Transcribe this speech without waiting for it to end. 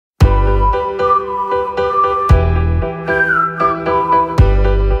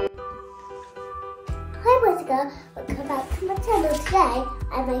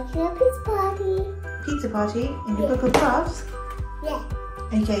I'm making a pizza party. Pizza party in your book of crafts? Yeah.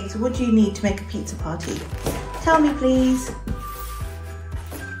 Okay, so what do you need to make a pizza party? Tell me please.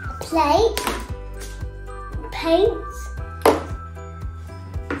 A plate, paint,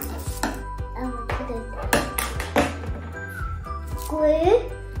 glue,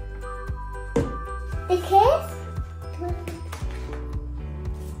 stickers,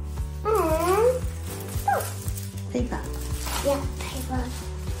 and Paper. yeah, paper.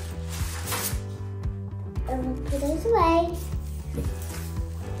 And we'll put those away.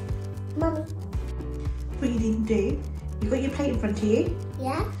 Mummy. What you need to do, you've got your plate in front of you.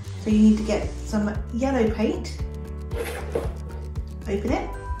 Yeah? So you need to get some yellow paint. Open it.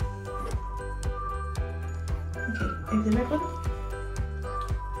 Okay, open the red one.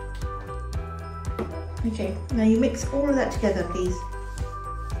 Okay, now you mix all of that together please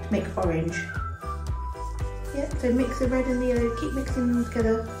to make orange. Yeah, so mix the red and the yellow, keep mixing them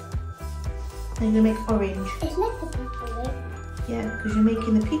together. Then you're going to make orange. It's like a tomato. Yeah, because you're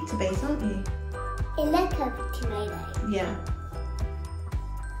making the pizza base, aren't you? It's like a tomato. Yeah.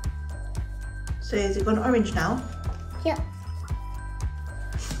 So has it gone orange now? Yep.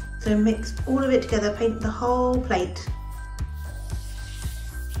 So mix all of it together, paint the whole plate.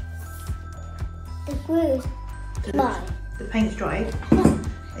 The glue is dry. The paint's dry.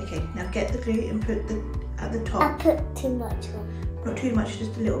 Okay, now get the glue and put the at the I top. put too much on. Not too much,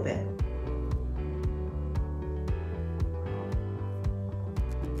 just a little bit.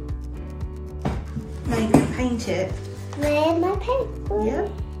 Now you can paint it. Where's my paint? Yeah.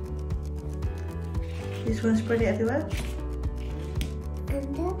 You just want to spread it everywhere.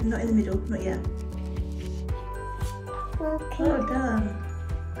 And Not in the middle, not yet. okay. Well done.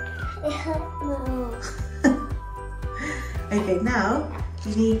 It hurt my arm. Okay, now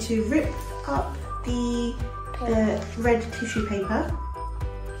you need to rip up the red tissue paper.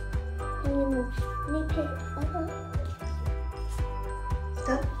 Need paper. It's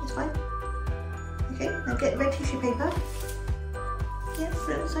done, it's fine. Okay, now get red tissue paper. Yeah, put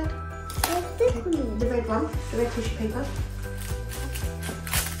it outside. What's this one? The red one, the red tissue paper.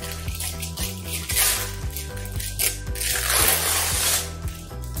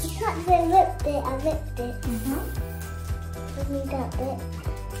 It's not they ripped it, I ripped it. I need that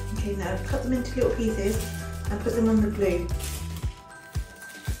bit. Okay, now cut them into little pieces and put them on the glue.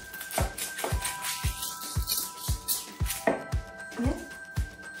 Yeah.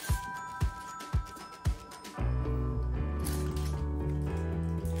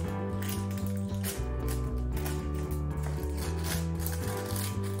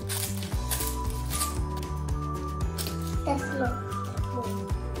 That's look.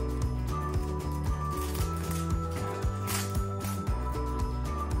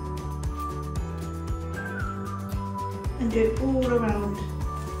 And do it all around.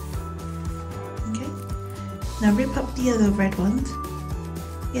 Okay. Now rip up the other red ones.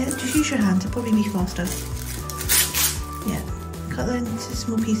 Yeah, just use your hands, it'll probably be faster. Yeah, cut them into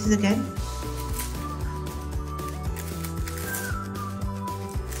small pieces again.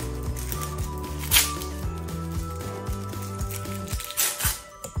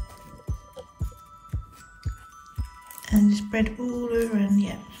 And spread all over and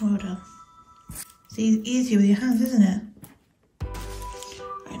yeah, well done. It's easier with your hands, isn't it?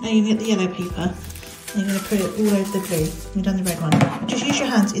 Right, now you get the yellow paper and you're going to put it all over the glue. You've done the red one. Just use your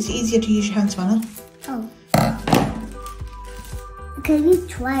hands, it's easier to use your hands, Savannah. Oh. Can you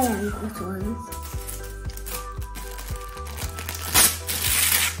triangles ones?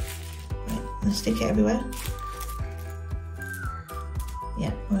 Right, and stick it everywhere.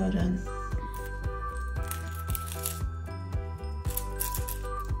 Yeah, well done.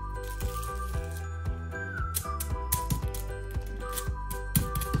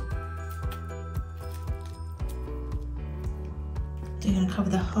 So you're going to cover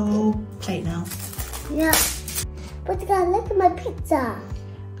the whole plate now. Yeah. But you gotta look at my pizza.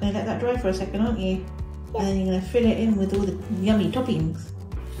 Going to let that dry for a second, aren't you? Yeah. And then you're going to fill it in with all the yummy toppings.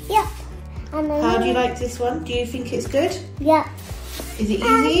 Yep. And then How do you like this one? Do you think it's good? Yeah. Is it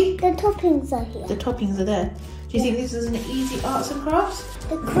And easy? the toppings are here. The toppings are there. Do you think this is an easy arts and crafts?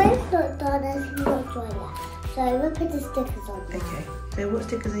 The cream's not done as not dry yet. So we'll put the stickers on. Okay. So what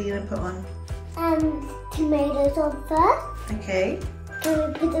stickers are you going to put on? And tomatoes on first. Okay.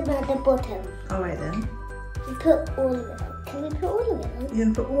 Then we put them at the bottom. Alright then. We put all of it on. Can we put all of it on? You're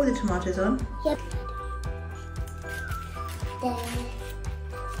going to put all the tomatoes on? Yep. There.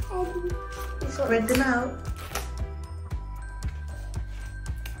 And Spread them out.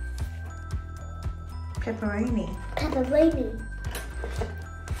 Pepperoni. pepperoni.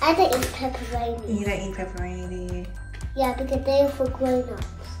 I don't eat pepperoni. You don't eat pepperoni, do you? Yeah, because they are for grown-ups.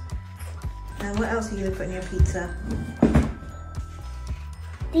 And what else are you going to put in your pizza?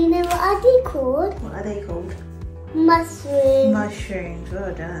 Do you know what are they called? What are they called? Mushrooms. Mushrooms,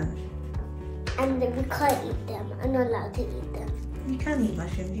 well done. And then we can't eat them. I'm not allowed to eat them. You can eat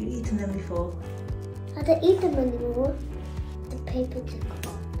mushrooms, you've eaten them before. I don't eat them anymore. The paper took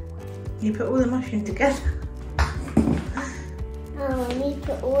off. You put all the mushrooms together. Oh, I need to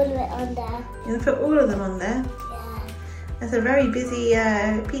put all of it on there. You're going to put all of them on there? Yeah. That's a very busy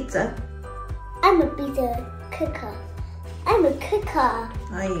pizza. I'm a pizza cooker. I'm a cooker.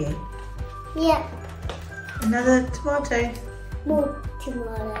 Are you? Yeah. Another tomato. More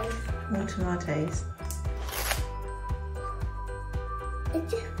tomatoes. More tomatoes. I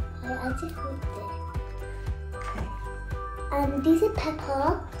just whipped it. Okay. These are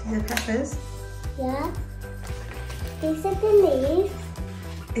pepper. These are peppers. Yeah. These are the leaves.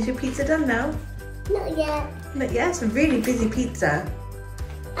 Is your pizza done now? Not yet. But yeah, it's a really busy pizza.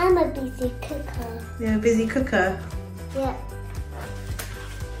 I'm a busy cooker. You're a busy cooker. Yeah.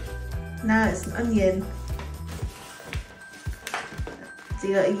 Now it's an onion. So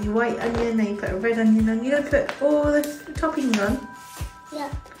you got a white onion, then you put a red onion on. You're going to put all the toppings on? Yeah.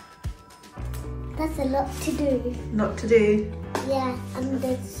 That's a lot to do. Not to do. Yeah, I'm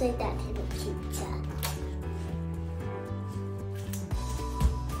going to say that to the pizza.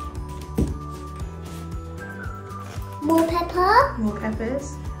 More pepper. More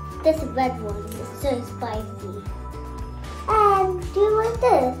peppers. This red one is so spicy. And do you want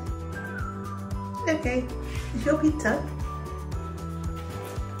this? Okay. It's your pizza.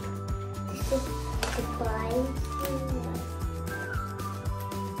 This is the spicy.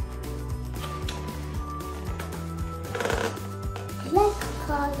 Let's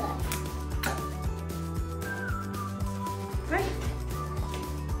call it. Right.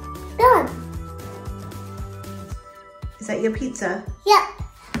 Done. Is that your pizza? Yep.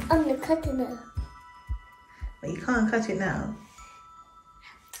 I'm gonna cut it now. But you can't cut it now.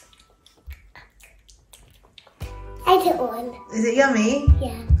 Eat it all. Is it yummy?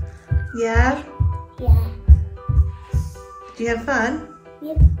 Yeah. Yeah? Yeah. Do you have fun?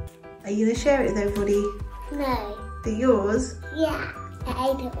 Yep. Are you going to share it with everybody? No. They're yours? Yeah. I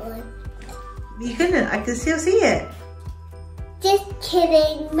ate it all. You couldn't. I can still see it. Just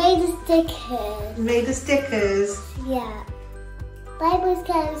kidding. Made the stickers. You made the stickers. Yeah. Bye, boys,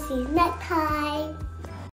 girls. See you next time.